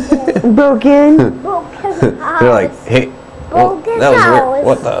 broken. Broken house. They're like, hey, oh, Broken that was house. weird.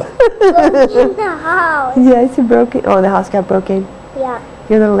 What the? Broken the house. Yeah, it's broken. Oh, the house got broken. Yeah.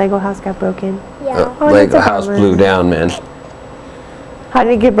 Your little Lego house got broken. Yeah. Oh, Like that's the a house bummer. blew down, man. How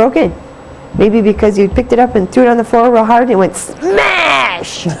did it get broken? Maybe because you picked it up and threw it on the floor real hard and it went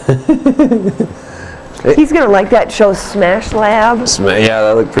smash! He's going to like that show, Smash Lab. Yeah,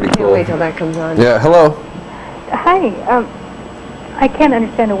 that looked pretty Can't cool. wait till that comes on. Yeah, hello. Hi. I can't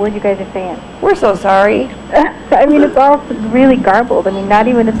understand a word you guys are saying. We're so sorry. I mean, it's all really garbled. I mean, not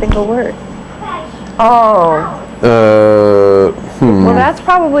even a single word. Oh. Well, Hmm. that's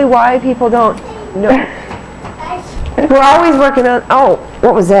probably why people don't know. We're always working on... Oh,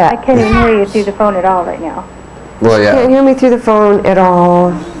 what was I that? can't even hear you through the phone at all right now. Well, You can't yeah, hear me through the phone at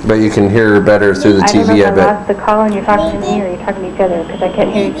all. but you can hear better through the I don't know TV, if I I bet. lost the call and you're talking to me or you're talking to each other because I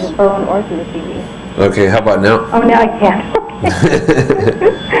can't hear you through the phone or through the TV. Okay, how about now? Oh, now I can.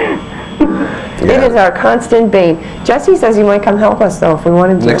 Yeah. It is our constant bane. Jesse says he might come help us, though, if we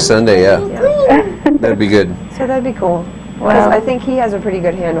want him to. Next Sunday, yeah. That'd be good. So that'd be cool. Well, I think he has a pretty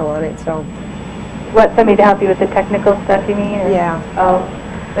good handle on it, so. what, somebody to help you with the technical stuff, you mean? Or? Yeah. Oh.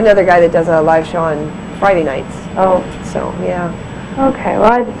 Another guy that does a live show on Friday nights. Oh. So, yeah. Okay,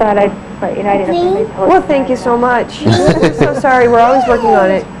 well, I just thought I'd let you know. I didn't know if anybody told Well, you thank you that. so much. We're so sorry. We're always working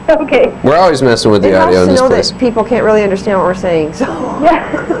on it. Okay. We're always messing with It the helps audio in to this know place. that people can't really understand what we're saying, so.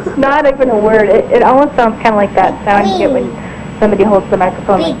 Yeah, not even a word. It almost sounds kind of like that sound you get when somebody holds the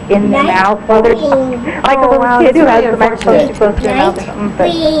microphone like, in their mouth while they're talking. Like a Oh, little wow, kid who that's has the really microphone too close to their mouth or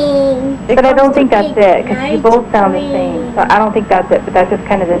something. But I don't think that's it, because you both sound the same. So I don't think that's it, but that's just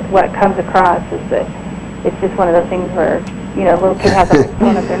kind of what comes across is that it's just one of those things where, you know, a little kid has a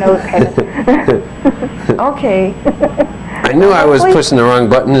microphone up their nose kind of. Okay. I knew I was pushing the wrong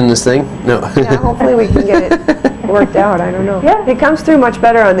button in this thing. No. Yeah, hopefully we can get it worked out. I don't know. Yeah. It comes through much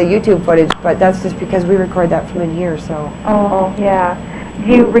better on the YouTube footage, but that's just because we record that from in here, so. Oh, yeah.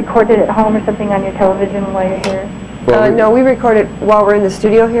 Do you record it at home or something on your television while you're here? No, we record it while we're in the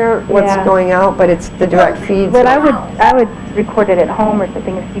studio here, what's Yeah. going out, but it's the direct feed. But so- I would record it at home or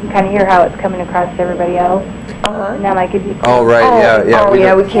something, so you can kind of hear how it's coming across to everybody else. Uh-huh. And that might give you. Oh, right, yeah, yeah. Oh,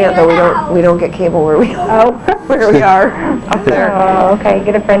 yeah, we can't though. We don't get cable where we Oh. where we are up there. Oh, okay.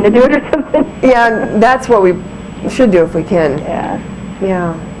 Get a friend to do it or something. Yeah, that's what we should do if we can. Yeah.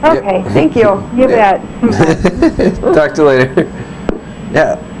 Yeah. Okay. Thank you. You bet. Talk to you later.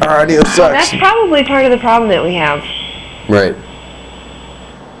 Yeah, our audio sucks. That's probably part of the problem that we have. Right.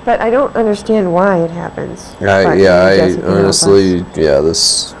 But I don't understand why it happens. But I Jessica can help us. honestly, yeah,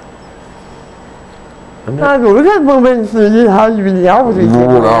 this.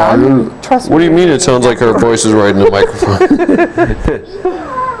 Trust What do you mean it sounds like our voice is right in the microphone?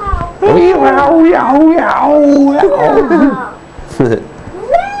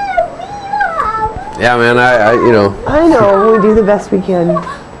 Yeah, man, you know. I know, we do the best we can.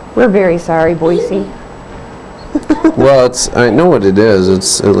 We're very sorry, Boise. Well, I know what it is.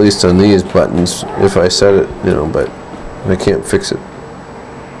 It's at least on these buttons. If I set it, you know, but I can't fix it.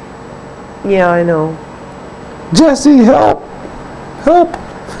 Yeah, I know. Jesse, help! Help!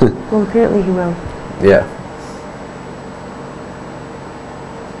 Well, apparently he will. Yeah.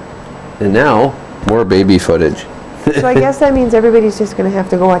 And now, more baby footage. So I guess that means everybody's just going to have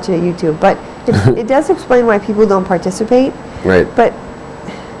to go watch it at YouTube. But it does explain why people don't participate. Right. But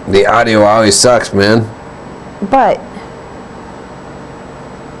The audio always sucks, man.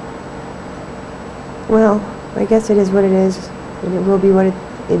 Well, I guess it is what it is, and it will be what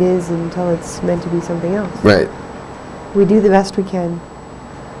it is until it's meant to be something else. Right. We do the best we can.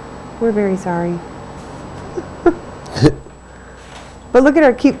 We're very sorry. But look at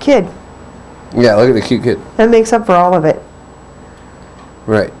our cute kid. Yeah, look at the cute kid. That makes up for all of it.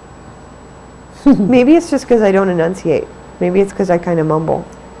 Right. Maybe it's just because I don't enunciate. Maybe it's because I kind of mumble.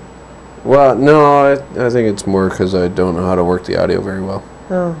 Well, no, I think it's more because I don't know how to work the audio very well.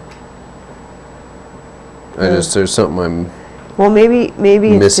 Oh. There's something I'm Well, maybe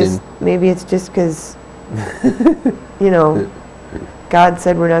missing. it's just because, you know, God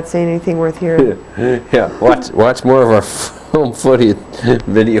said we're not saying anything worth hearing. Yeah, watch more of our home footage,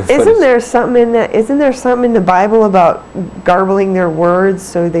 video footage. Isn't there something in that? Isn't there something in the Bible about garbling their words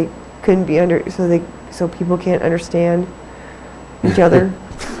so they couldn't be so people can't understand each other?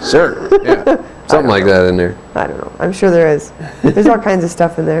 Sure, yeah. Something like that in there. I don't know. I'm sure there is. There's all kinds of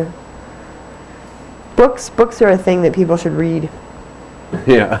stuff in there. Books are a thing that people should read.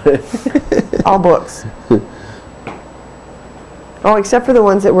 Yeah. All books. Oh, except for the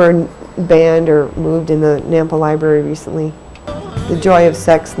ones that were banned or moved in the Nampa Library recently. The Joy of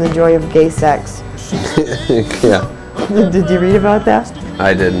Sex and the Joy of Gay Sex. Yeah. Did you read about that?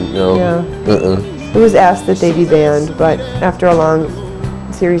 I didn't know. Yeah. Uh-uh. It was asked that they be banned, but after a long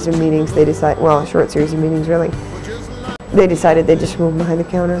series of meetings, they decided, well, a short series of meetings really, they decided they'd just move them behind the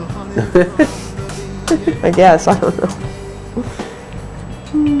counter. I guess, I don't know.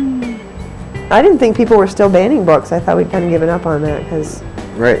 I didn't think people were still banning books. I thought we'd kind of given up on that because,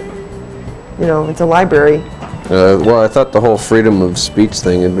 Right. you know, it's a library. Well, I thought the whole freedom of speech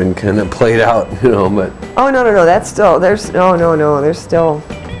thing had been kind of played out, you know, but... Oh, no, that's still, there's still,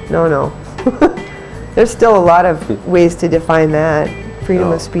 there's still a lot of ways to define that.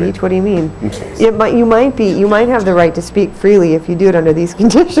 Freedom of speech, what do you mean? You might have the right to speak freely if you do it under these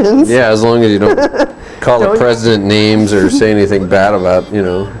conditions. Yeah, as long as you don't call the president names or say anything bad about, you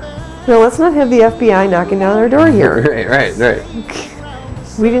know... No, let's not have the FBI knocking down our door here. Right.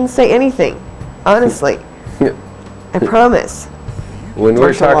 We didn't say anything, honestly. I promise. When we're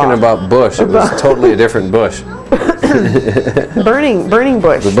Martial talking law. about Bush, it was totally a different Bush. Burning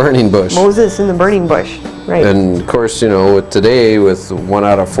bush. The burning bush. Moses in the burning bush. Right. And of course, you know, with today, with 1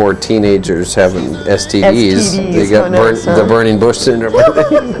 out of 4 teenagers having STDs, they got the burning bush syndrome. Well,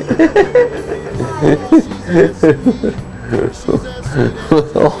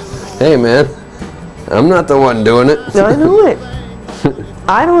 hey man, I'm not the one doing it. I know it.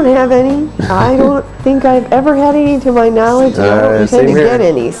 I don't have any. I don't think I've ever had any to my knowledge. And I don't intend to get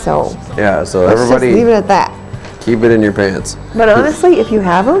any. So yeah. So let's everybody, just leave it at that. Keep it in your pants. But honestly, if you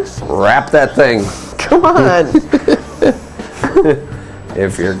have them, wrap that thing. Come on.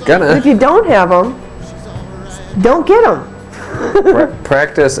 If you're gonna. If you don't have them, don't get them.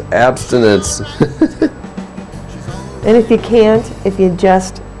 Practice abstinence. And if you can't, if you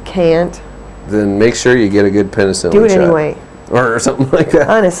just can't, then make sure you get a good penicillin do it shot. anyway. Or something like that.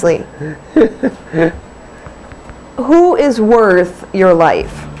 Honestly. Who is worth your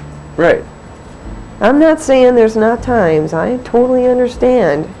life? Right. I'm not saying there's not times. I totally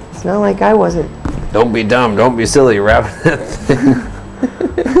understand. It's not like I wasn't. Don't be dumb. Don't be silly. Wrap that thing.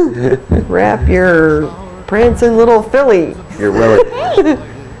 Wrap your prancing little filly. Your willy.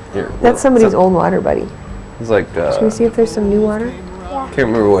 That's somebody's old water, buddy. It's like. Should we see if there's some new water? Yeah. Can't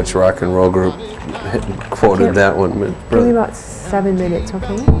remember which rock and roll group quoted that one. Maybe about 7 minutes,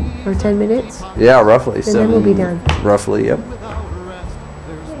 okay? Or 10 minutes? Yeah, roughly. And then we'll be done. Roughly, yep.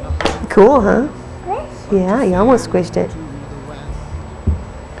 Cool, huh? Yeah, you almost squished it.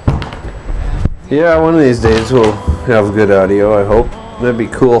 Yeah, one of these days we'll have good audio, I hope. That'd be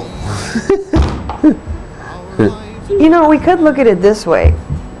cool. You know, we could look at it this way.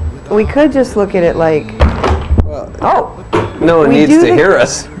 We could just look at it like, no one needs to hear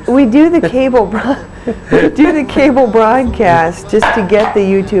us. We do the cable broadcast just to get the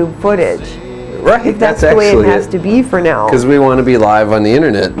YouTube footage. Right, If that's the way it has to be for now. Because we want to be live on the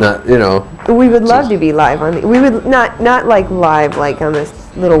internet, not, you know. We would love to be live on we would not like live like on this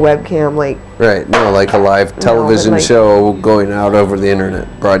little webcam like. Right, no, like a live television show going out over the internet,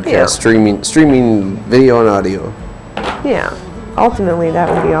 broadcast, streaming video and audio. Yeah, ultimately that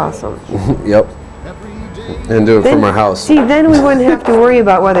would be awesome. Yep. And do it from our house. See, then we wouldn't have to worry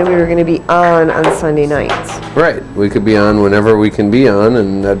about whether we were going to be on Sunday nights. Right, we could be on whenever we can be on,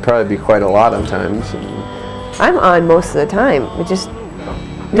 and that'd probably be quite a lot of times. I'm on most of the time. It just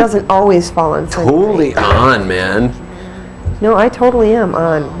doesn't always fall on Sunday Totally night. on, man. No, I totally am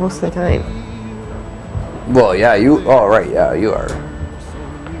on most of the time. Well, yeah, you are.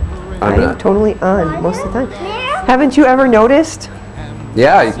 I'm I'm not. totally on most of the time. Haven't you ever noticed?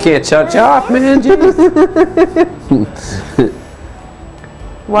 Yeah, you can't shut you off, man.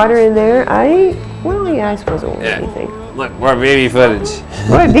 Water in there? Well, yeah, I suppose it won't do anything. Look, more baby footage.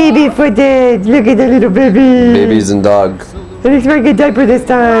 What baby footage? Look at the little baby. Babies and dogs. And he's wearing a diaper this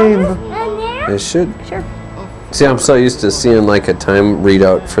time. They should. Sure. See, I'm so used to seeing like a time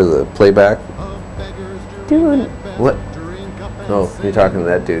readout for the playback. Dude. What? Oh, you're talking to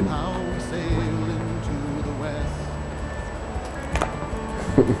that dude.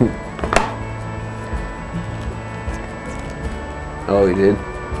 Oh, he did?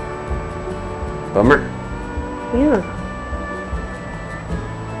 Bummer. Yeah.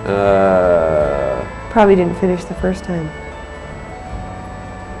 Probably didn't finish the first time.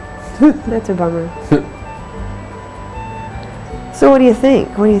 That's a bummer. So what do you think?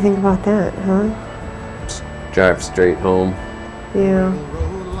 What do you think about that, huh? Drive straight home. Yeah.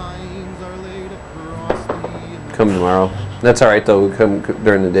 Come tomorrow. That's alright though, we come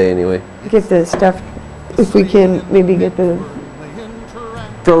during the day anyway. Get the stuff, if we can, maybe get the...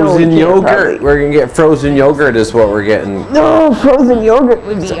 Frozen yogurt. Probably. We're going to get frozen yogurt is what we're getting. No, frozen yogurt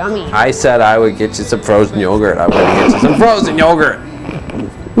would be yummy. I said I would get you some frozen yogurt. I'm going to get you some frozen yogurt.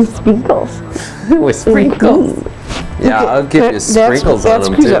 With sprinkles. With sprinkles. Yeah, I'll give you sprinkles on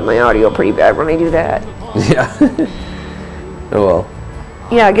them too. That screws up my audio pretty bad when I do that. Yeah. Oh well.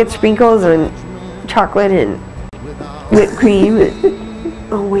 Yeah, get sprinkles and chocolate and whipped cream.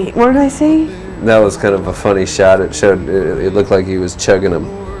 Oh wait, what did I say? That was kind of a funny shot. It showed. It looked like he was chugging a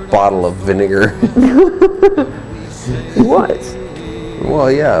bottle of vinegar. It was. Well,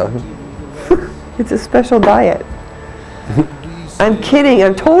 yeah. It's a special diet. I'm kidding.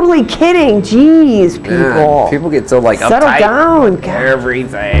 I'm totally kidding. Jeez, people. Yeah, people get so like settle uptight. Down. God.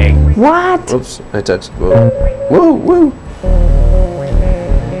 Everything. What? Oops, I touched. Whoa. Woo, woo.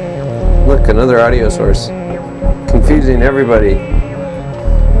 Look, another audio source. Confusing everybody.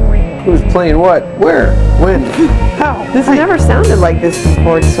 Who's playing what? Where? When? How? This has never sounded like this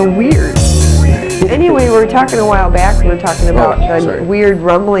before. It's so weird. Anyway, we were talking a while back. We were talking about the weird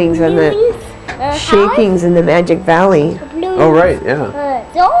rumblings and the shakings in the Magic Valley. Oh, right, yeah.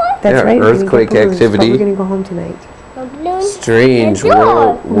 That's Yeah, right. we're gonna earthquake get balloons, but activity. We're gonna go home tonight. Strange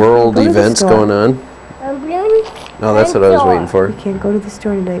world Go to the events store. going on. Oh, that's what I was waiting for. You can't go to the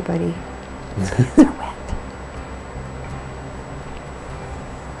store tonight, buddy. His hands are wet.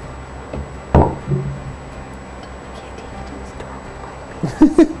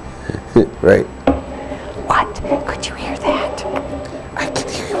 Right. What? Could you hear that? I can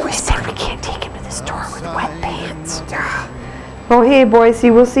hear you. We said we can't take him to the store with wet pants. Oh, hey,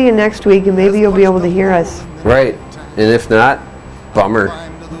 Boise, we'll see you next week, and maybe you'll be able to hear us. Right. And if not, bummer.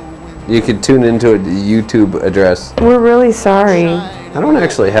 You could tune into a YouTube address. We're really sorry. I don't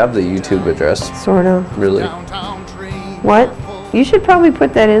actually have the YouTube address, Sort of. really. What? You should probably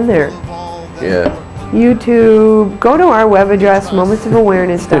put that in there. Yeah. YouTube. Go to our web address,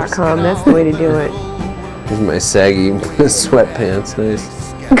 momentsofawareness.com. That's the way to do it. These are my saggy sweatpants. Nice.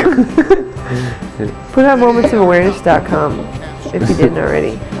 Put on momentsofawareness.com if you didn't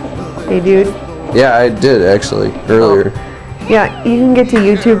already. Hey, dude. Yeah, I did actually earlier. Yeah, you can get to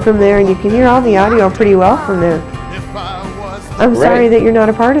YouTube from there, and you can hear all the audio pretty well from there. I'm sorry that you're not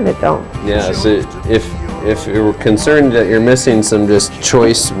a part of it, though. Yeah, so if you're concerned that you're missing some just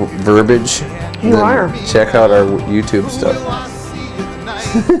choice verbiage, You are. Check out our YouTube stuff.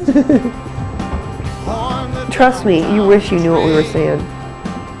 Trust me, you wish you knew what we were saying.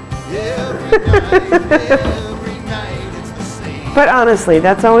 But honestly,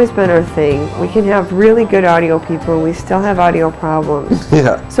 that's always been our thing. We can have really good audio people, and we still have audio problems.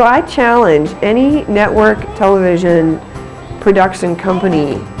 Yeah. So I challenge any network television production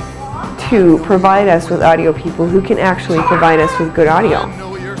company to provide us with audio people who can actually provide us with good audio.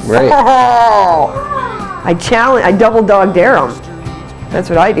 Right. I double dog dare them. That's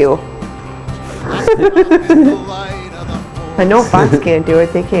what I do. I know Fox can't do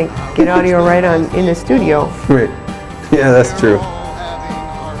it. They can't get audio right on in the studio. Right. Yeah, that's true.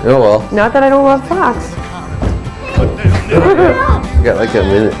 Oh well. Not that I don't love Fox. You got like a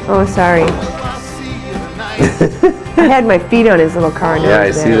minute. Oh, sorry. I had my feet on his little car. Yeah,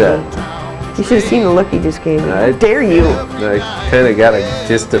 I see that. You should have seen the look he just gave me. I dare you. I kind of got a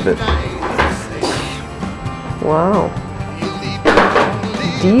gist of it. Wow.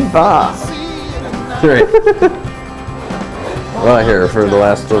 Diva. Right. Well, here, for the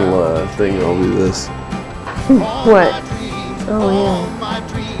last little thing, I'll do this. What? Oh,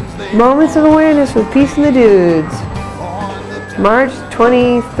 yeah. Moments of Awareness with Peace and the Dudes. March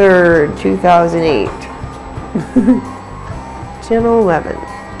 23rd, 2008. Channel 11.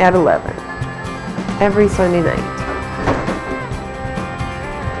 At 11. Every Sunday night.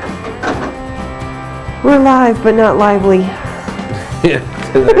 We're live, but not lively. Yeah.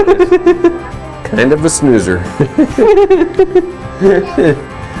 Kind of a snoozer.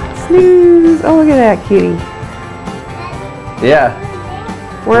 Snooze. Oh, look at that kitty. Yeah.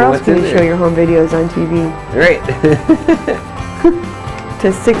 Where else What's can in you there? show your home videos on TV? Right.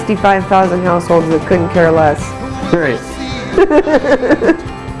 To 65,000 households that couldn't care less. Right.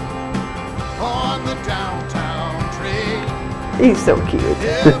 He's so cute.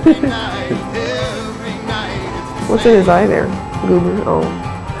 What's in his eye there? Goober. Oh.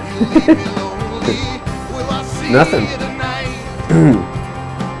 Nothing.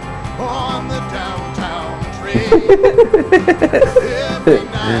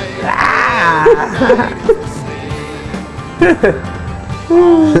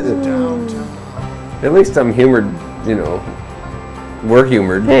 At least I'm humored, you know. We're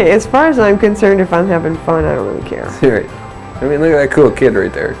humored. Hey, as far as I'm concerned, if I'm having fun, I don't really care. Right. I mean, look at that cool kid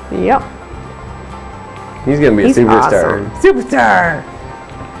right there. Yep. He's gonna be a He's superstar. awesome. Superstar!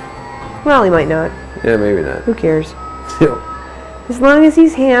 Well, he might not. Yeah, maybe not. Who cares? As long as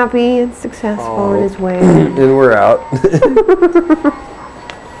he's happy and successful in his way. And we're out.